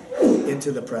back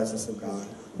into the presence of God.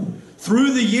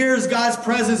 Through the years, God's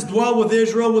presence dwelt with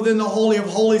Israel within the Holy of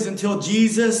Holies until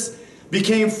Jesus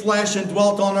became flesh and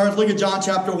dwelt on earth. Look at John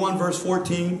chapter 1, verse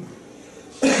 14.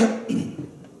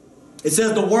 It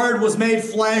says the Word was made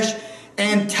flesh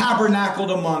and tabernacled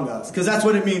among us. Because that's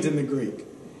what it means in the Greek.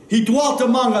 He dwelt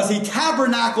among us. He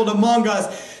tabernacled among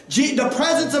us. The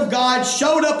presence of God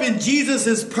showed up in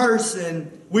Jesus'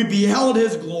 person. We beheld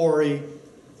his glory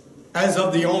as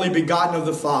of the only begotten of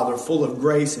the Father, full of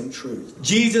grace and truth.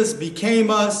 Jesus became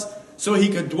us so he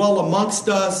could dwell amongst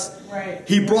us. Right.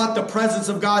 He brought the presence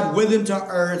of God with him to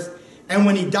earth. And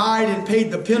when he died and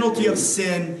paid the penalty of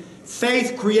sin,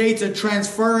 faith creates a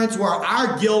transference where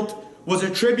our guilt was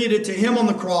attributed to him on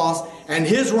the cross, and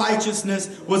his righteousness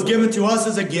was given to us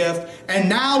as a gift. And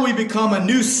now we become a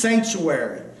new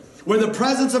sanctuary, where the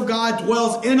presence of God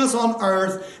dwells in us on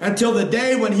earth until the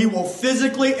day when he will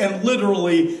physically and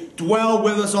literally dwell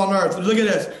with us on earth. Look at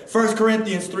this. 1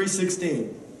 Corinthians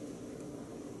 3:16.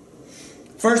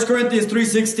 1 Corinthians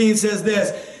 3:16 says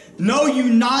this: know you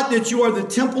not that you are the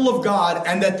temple of God,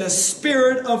 and that the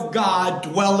Spirit of God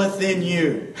dwelleth in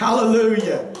you?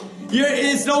 Hallelujah.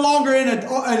 It's no longer in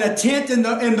a tent in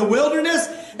the wilderness.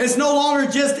 It's no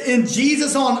longer just in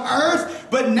Jesus on earth,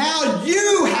 but now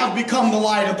you have become the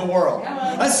light of the world.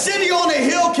 A city on a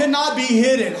hill cannot be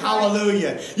hidden.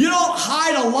 Hallelujah. You don't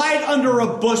hide a light under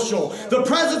a bushel. The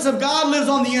presence of God lives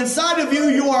on the inside of you.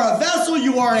 You are a vessel.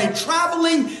 You are a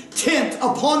traveling tent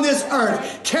upon this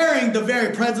earth, carrying the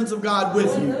very presence of God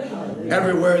with you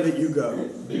everywhere that you go.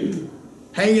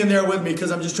 Hang in there with me, because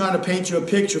I'm just trying to paint you a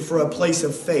picture for a place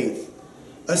of faith,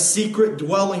 a secret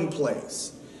dwelling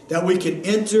place that we can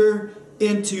enter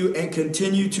into and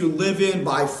continue to live in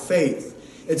by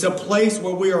faith. It's a place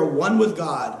where we are one with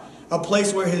God, a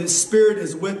place where his Spirit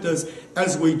is with us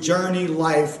as we journey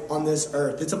life on this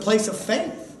earth. It's a place of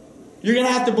faith. You're going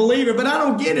to have to believe it, but I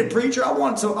don't get it, preacher. I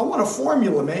want a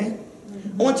formula, man.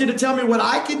 I want you to tell me what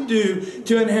I can do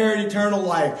to inherit eternal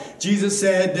life. Jesus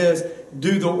said this: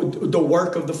 do the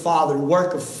work of the Father,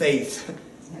 work of faith.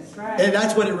 That's right. And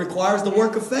that's what it requires, the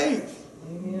work of faith.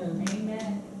 Amen.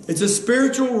 Amen. It's a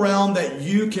spiritual realm that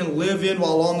you can live in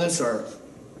while on this earth.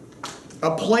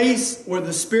 A place where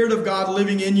the Spirit of God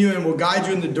living in you and will guide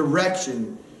you in the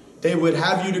direction they would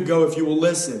have you to go if you will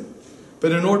listen.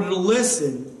 But in order to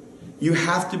listen, you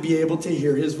have to be able to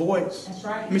hear his voice. That's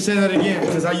right. Let me say that again,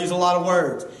 because I use a lot of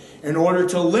words. In order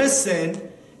to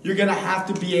listen, you're going to have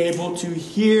to be able to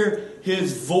hear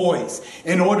his voice.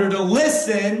 In order to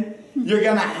listen, you're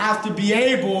going to have to be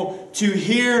able to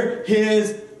hear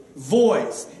his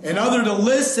voice. In order to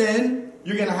listen,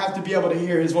 you're going to have to be able to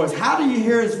hear his voice. How do you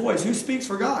hear his voice? Who speaks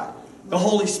for God? The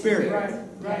Holy Spirit. Right.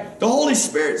 Right. The Holy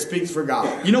Spirit speaks for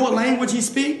God. You know what language he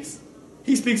speaks?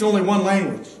 He speaks only one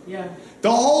language. Yeah.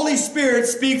 The Holy Spirit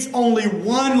speaks only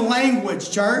one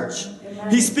language, church.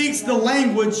 He speaks the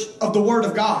language of the Word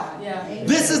of God. Yeah.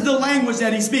 This is the language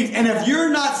that he speaks. And if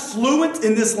you're not fluent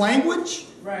in this language,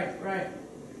 Right.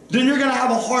 then you're going to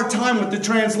have a hard time with the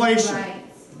translation. Right.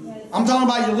 I'm talking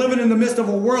about you're living in the midst of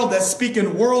a world that's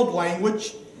speaking world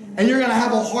language, and you're going to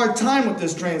have a hard time with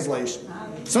this translation.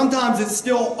 Sometimes it's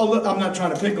still I'm not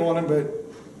trying to pick on him,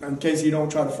 but in case you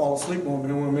don't try to fall asleep on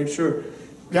me, I want to make sure.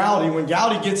 When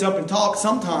Gowdy gets up and talks,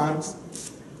 sometimes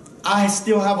I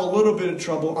still have a little bit of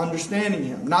trouble understanding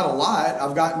him. Not a lot.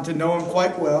 I've gotten to know him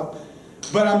quite well.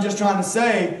 But I'm just trying to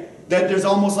say that there's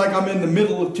almost like I'm in the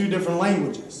middle of two different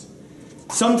languages.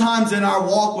 Sometimes in our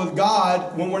walk with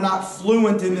God, when we're not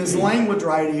fluent in this language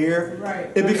right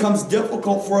here, it becomes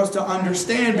difficult for us to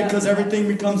understand, because everything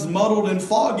becomes muddled and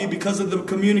foggy because of the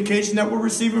communication that we're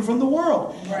receiving from the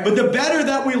world. But the better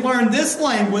that we learn this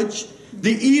language,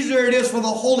 the easier it is for the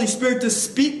Holy Spirit to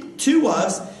speak to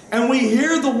us, and we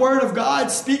hear the Word of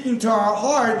God speaking to our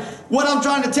heart. What I'm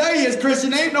trying to tell you is,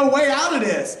 Christian, ain't no way out of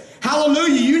this.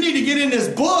 Hallelujah. You need to get in this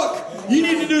book. You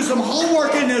need to do some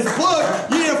homework in this book.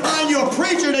 You need to find you a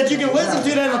preacher that you can listen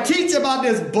to that'll teach about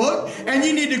this book, and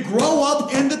you need to grow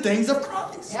up in the things of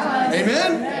Christ. Yes.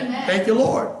 Amen? Amen. Thank you,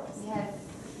 Lord. Yes.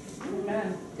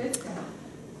 Amen. Good God.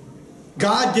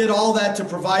 God did all that to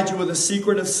provide you with a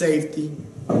secret of safety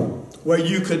where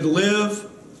you could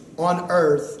live on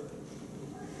earth,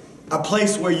 a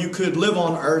place where you could live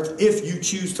on earth if you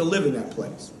choose to live in that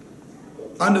place.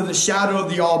 Under the shadow of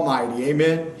the Almighty.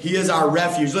 Amen. He is our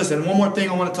refuge. Listen, one more thing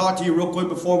I want to talk to you real quick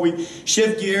before we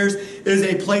shift gears is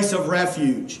a place of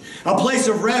refuge. A place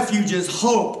of refuge is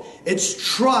hope.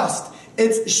 It's trust.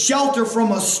 It's shelter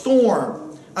from a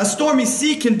storm. A stormy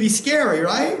sea can be scary,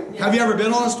 right? Yeah. Have you ever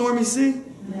been on a stormy sea?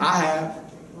 Yeah. I have.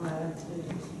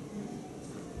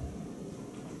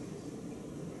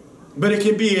 But it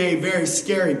can be a very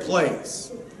scary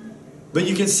place. But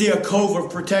you can see a cove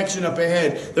of protection up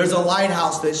ahead. There's a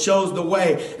lighthouse that shows the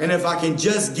way. And if I can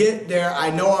just get there,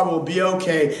 I know I will be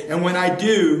okay. And when I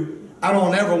do, I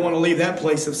don't ever want to leave that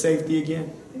place of safety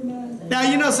again. Now,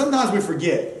 you know, sometimes we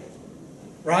forget.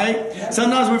 Right? Yeah.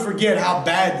 Sometimes we forget how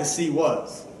bad the sea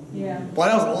was. Yeah. Boy,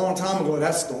 that was a long time ago,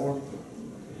 that storm.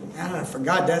 I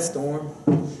forgot that storm.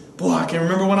 Boy, I can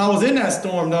remember when I was in that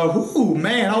storm, though. Ooh,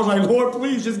 man, I was like, Lord,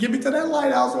 please just get me to that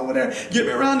lighthouse over there. Get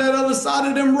me around that other side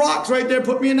of them rocks right there.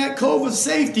 Put me in that cove of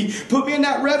safety. Put me in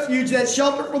that refuge, that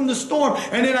shelter from the storm.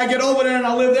 And then I get over there and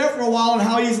I live there for a while, and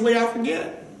how easily I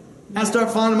forget. I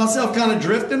start finding myself kind of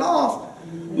drifting off.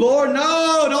 Lord,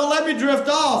 no, don't let me drift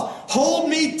off. Hold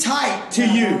me tight to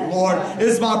you, Lord,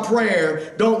 is my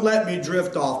prayer. Don't let me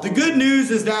drift off. The good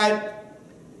news is that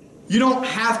you don't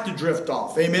have to drift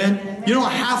off. Amen? You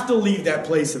don't have to leave that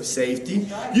place of safety.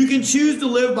 You can choose to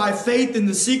live by faith in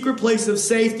the secret place of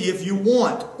safety if you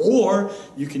want. Or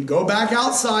you can go back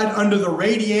outside under the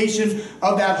radiation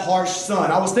of that harsh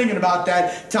sun. I was thinking about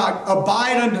that. To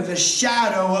abide under the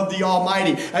shadow of the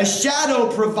Almighty. A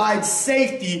shadow provides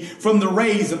safety from the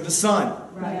rays of the sun.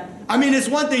 Right. I mean, it's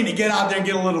one thing to get out there and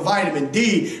get a little vitamin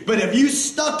D, but if you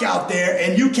stuck out there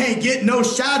and you can't get no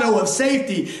shadow of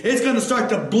safety, it's going to start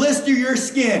to blister your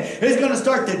skin. It's going to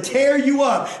start to tear you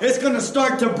up. It's going to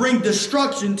start to bring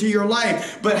destruction to your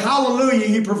life. But hallelujah,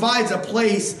 He provides a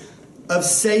place of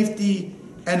safety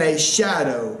and a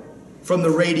shadow from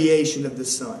the radiation of the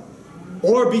sun.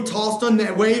 Or be tossed on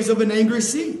the waves of an angry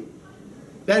sea.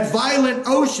 That violent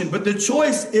ocean, but the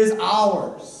choice is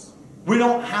ours. We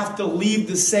don't have to leave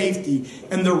the safety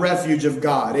and the refuge of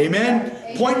God. Amen?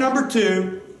 Amen. Point number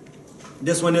 2.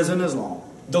 This one isn't as long.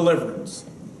 Deliverance.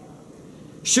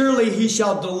 Surely He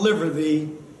shall deliver thee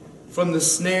from the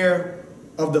snare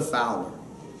of the fowler.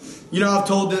 You know,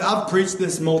 I've preached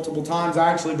this multiple times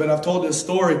actually, but I've told this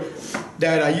story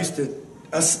that I used to...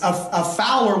 A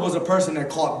fowler was a person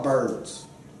that caught birds.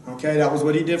 Okay, that was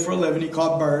what he did for a living. He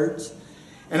caught birds.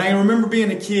 And I remember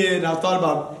being a kid, and I thought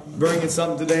about bringing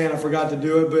something today, and I forgot to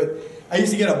do it, but I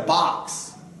used to get a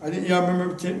box. I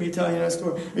remember me telling you that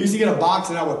story. I used to get a box,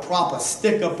 and I would prop a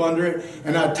stick up under it,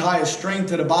 and I'd tie a string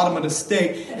to the bottom of the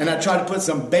stick, and I'd try to put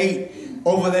some bait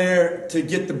over there to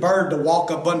get the bird to walk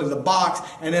up under the box,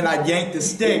 and then I'd yank the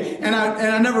stick. And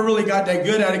I never really got that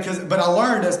good at it, but I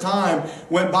learned as time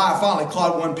went by. I finally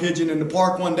caught one pigeon in the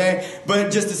park one day,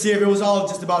 but just to see if it was all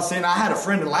just about saying, I had a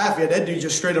friend in Lafayette, that dude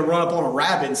just straight up run up on a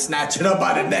rabbit and snatch it up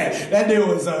by the neck. That dude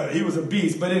was he was a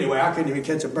beast. But anyway, I couldn't even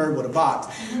catch a bird with a box.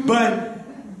 But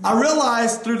I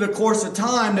realized through the course of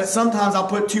time that sometimes I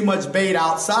put too much bait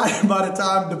outside, and by the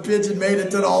time the pigeon made it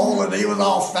to the hole and he was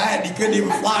all fat and he couldn't even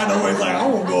fly nowhere, he's like, I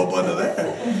won't go up under there.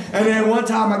 And then one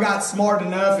time I got smart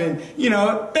enough and, you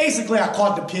know, basically I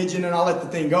caught the pigeon and I let the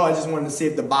thing go. I just wanted to see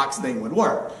if the box thing would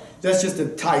work. That's just a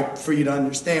type for you to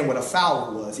understand what a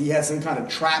fowler was. He had some kind of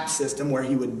trap system where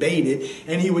he would bait it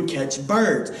and he would catch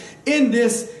birds. In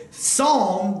this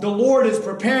psalm, the Lord is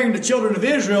preparing the children of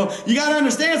Israel. You got to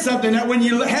understand something, that when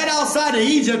you head outside of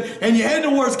Egypt and you head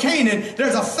towards Canaan,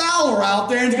 there's a fowler out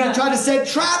there and he's going to try to set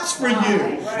traps for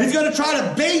you. He's going to try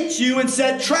to bait you and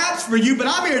set traps for you. But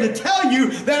I'm here to tell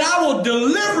you that I will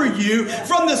deliver you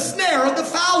from the snare of the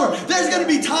fowler. There's going to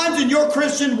be times in your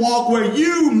Christian walk where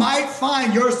you might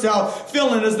find yourself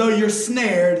feeling as though you're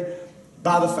snared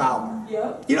by the fowler.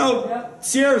 Yep. You know,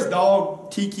 Sierra's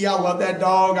dog, Tiki, I love that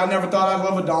dog. I never thought I'd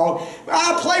love a dog.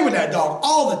 I play with that dog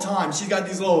all the time. She's got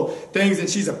these little things, and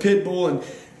she's a pit bull, and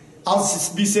I'll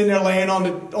just be sitting there laying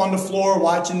on the floor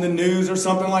watching the news or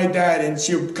something like that, and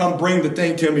she'll come bring the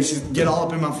thing to me. She'll get all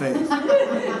up in my face.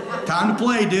 Time to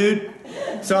play, dude.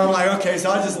 So I'm like, okay, so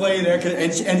I just lay there,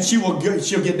 and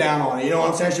she'll get down on it. You know what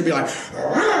I'm saying? She'll be like,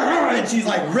 and she's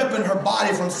like ripping her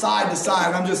body from side to side.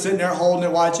 And I'm just sitting there holding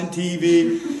it, watching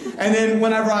TV. And then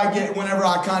whenever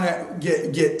I kind of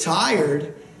get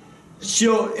tired,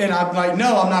 and I'm like,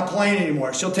 no, I'm not playing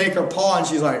anymore. She'll take her paw and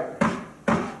she's like,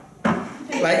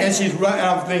 and she's running. And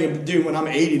I'm thinking, dude, when I'm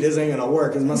 80, this ain't gonna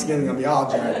work because my skin's gonna be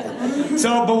all jacked.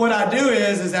 So, but what I do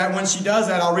is that when she does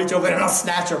that, I'll reach over there and I'll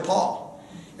snatch her paw.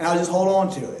 And I'll just hold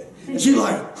on to it. And she's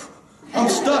like, I'm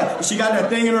stuck. She got that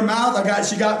thing in her mouth. I got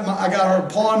her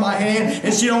paw in my hand,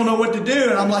 and she don't know what to do.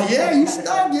 And I'm like, yeah, you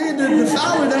stuck. Yeah, the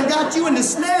fowler done got you in the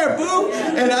snare, boo.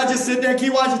 And I just sit there and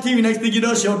keep watching TV. Next thing you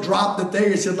know, she'll drop the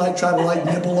thing, and she'll like try to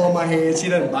nibble on my hand. She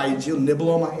doesn't bite. She'll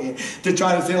nibble on my hand to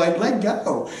try to say like, let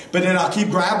go. But then I'll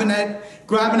keep grabbing that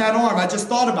arm. I just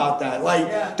thought about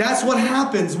that. That's what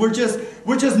happens. We're just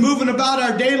moving about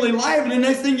our daily life, and the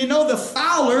next thing you know, the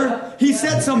fowler, he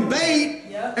set some bait.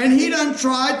 And he done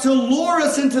tried to lure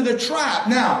us into the trap.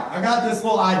 Now, I got this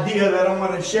little idea that I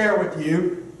want to share with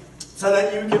you so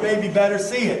that you can maybe better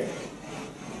see it.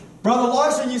 Brother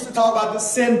Larson used to talk about the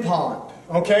sin pond.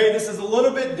 Okay, this is a little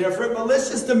bit different, but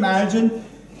let's just imagine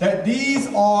that these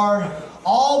are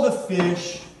all the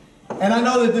fish. And I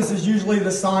know that this is usually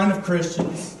the sign of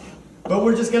Christians, but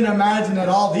we're just going to imagine that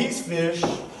all these fish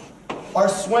are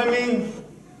swimming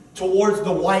towards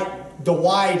the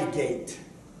wide gate.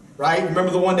 right? Remember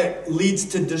the one that leads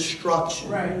to destruction.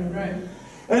 Right, right.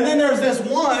 And then there's this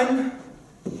one,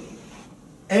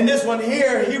 and this one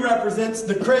here, he represents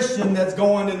the Christian that's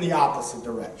going in the opposite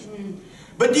direction.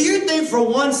 But do you think for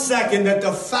 1 second that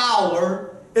the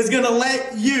fowler is going to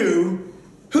let you,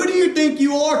 who do you think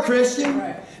you are, Christian?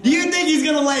 Right. Do you think he's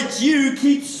going to let you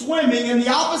keep swimming in the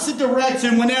opposite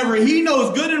direction whenever he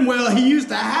knows good and well he used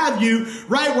to have you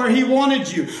right where he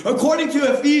wanted you? According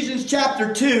to Ephesians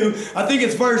chapter 2, I think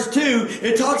it's verse 2,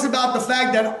 it talks about the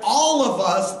fact that all of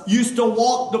us used to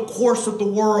walk the course of the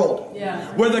world. Yeah.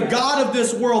 Where the God of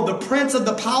this world, the prince of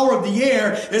the power of the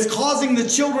air, is causing the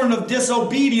children of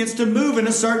disobedience to move in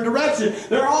a certain direction.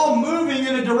 They're all moving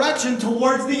in a direction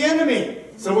towards the enemy.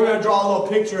 So we're going to draw a little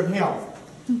picture of him.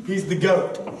 He's the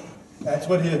goat. That's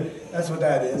what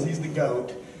that is. He's the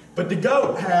goat. But the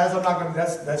goat has, I'm not going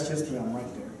to, that's just him right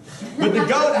there. But the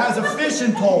goat has a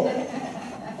fishing pole.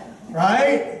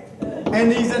 Right?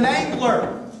 And he's an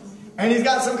angler. And he's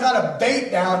got some kind of bait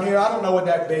down here. I don't know what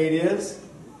that bait is.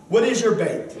 What is your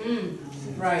bait?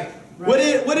 Right. What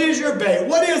is your bait?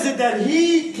 What is it that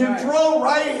he can throw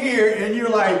right here and you're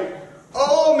like,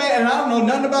 oh man, and I don't know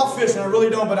nothing about fishing, I really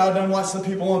don't, but I've done watched some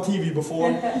people on TV before.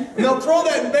 And they'll throw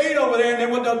that bait over there, and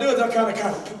then what they'll do is they'll kind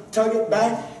of tug it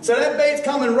back. So that bait's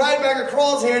coming right back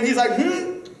across here, and he's like,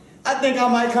 I think I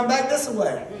might come back this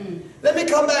way. Let me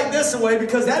come back this way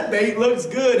because that bait looks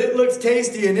good, it looks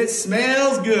tasty, and it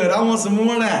smells good. I want some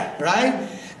more of that, right?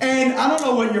 And I don't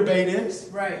know what your bait is.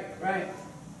 Right, right.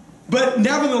 But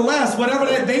nevertheless, whatever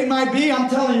that bait might be, I'm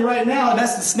telling you right now,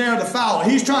 that's the snare of the fowler.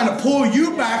 He's trying to pull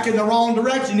you back in the wrong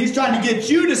direction. He's trying to get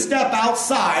you to step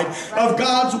outside of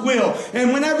God's will.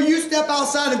 And whenever you step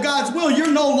outside of God's will,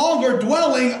 you're no longer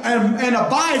dwelling and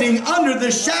abiding under the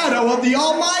shadow of the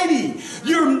Almighty.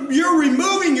 You're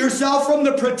removing yourself from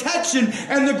the protection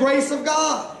and the grace of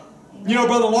God. You know,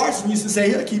 Brother Larson used to say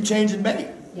he'll keep changing bait.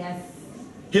 Yes.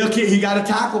 He got a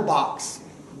tackle box.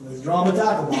 Let's draw him a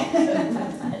tackle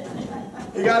box.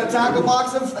 He got a tackle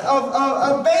box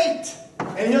of bait.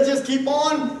 And he'll just keep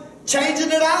on changing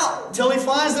it out until he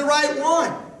finds the right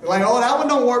one. You're like, oh, that one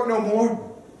don't work no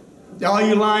more. Oh,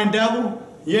 you lying devil.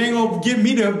 You ain't going to get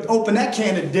me to open that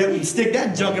can of dip and stick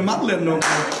that junk in my lip no more.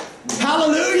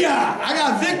 Hallelujah. I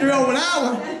got victory over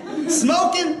that one.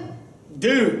 Smoking?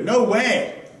 Dude, no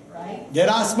way. Did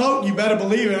I smoke? You better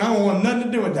believe it. I don't want nothing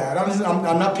to do with that.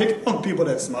 I'm not picking on people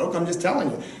that smoke. I'm just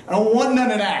telling you. I don't want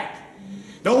none of that.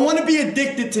 Don't want to be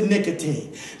addicted to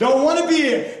nicotine. Don't want to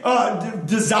be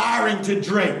desiring to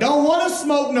drink. Don't want to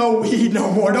smoke no weed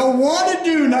no more. Don't want to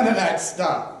do none of that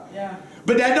stuff. Yeah.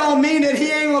 But that don't mean that he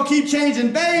ain't going to keep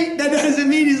changing bait. That doesn't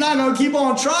mean he's not going to keep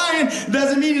on trying.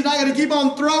 Doesn't mean he's not going to keep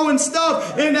on throwing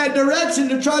stuff in that direction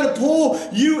to try to pull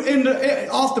you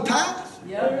off the path.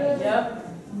 Yep.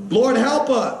 Lord, help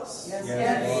us.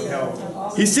 Yes. Lord, help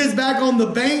us. He sits back on the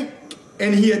bank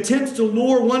and he attempts to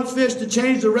lure one fish to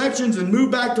change directions and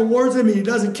move back towards him. And he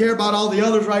doesn't care about all the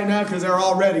others right now because they're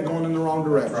already going in the wrong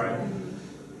direction. Right.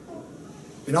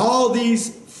 And all these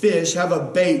fish have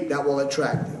a bait that will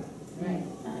attract them.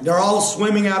 They're all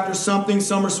swimming after something.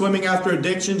 Some are swimming after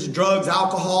addictions, drugs,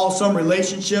 alcohol, some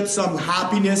relationships, some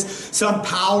happiness, some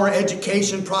power,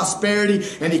 education, prosperity.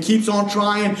 And he keeps on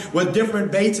trying with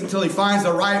different baits until he finds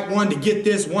the right one to get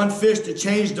this one fish to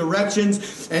change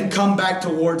directions and come back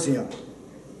towards him.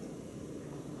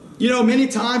 You know, many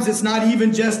times it's not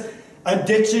even just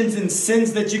addictions and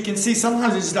sins that you can see.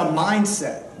 Sometimes it's just a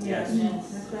mindset. Yes.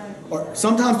 Or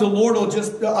sometimes the Lord will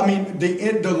just, the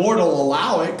Lord will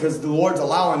allow it because the Lord's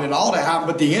allowing it all to happen,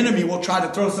 but the enemy will try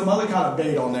to throw some other kind of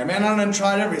bait on there. Man, I done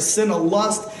tried every sin of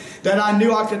lust that I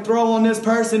knew I could throw on this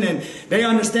person, and they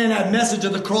understand that message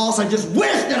of the cross. I just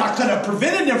wish that I could have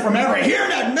prevented them from ever hearing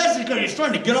that message because it's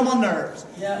starting to get on my nerves.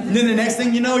 Yeah. And then the next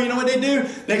thing you know what they do?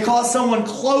 They cause someone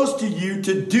close to you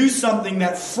to do something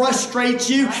that frustrates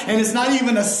you, and it's not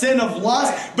even a sin of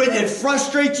lust, but it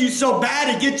frustrates you so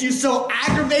bad, it gets you so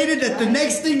aggravated that the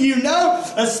next thing you know,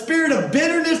 a spirit of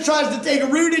bitterness tries to take a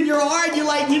root in your heart. You're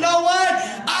like, you know what?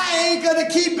 I ain't going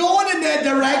to keep going in that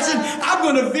direction. I'm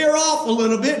going to veer off a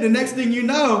little bit. And the next thing you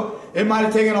know, it might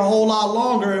have taken a whole lot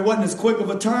longer. It wasn't as quick of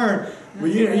a turn. But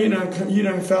you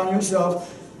done found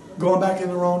yourself going back in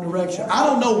the wrong direction. I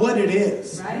don't know what it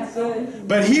is.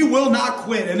 But he will not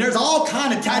quit. And there's all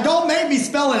kind of don't make me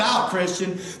spell it out,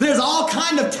 Christian. There's all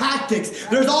kind of tactics.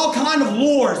 There's all kind of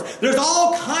lures. There's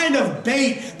all kind of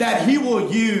bait that he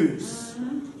will use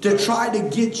to try to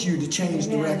get you to change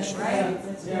direction.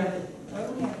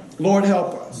 Lord,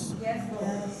 help us.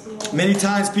 Many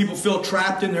times people feel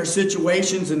trapped in their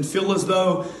situations and feel as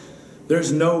though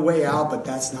there's no way out, but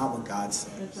that's not what God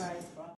says.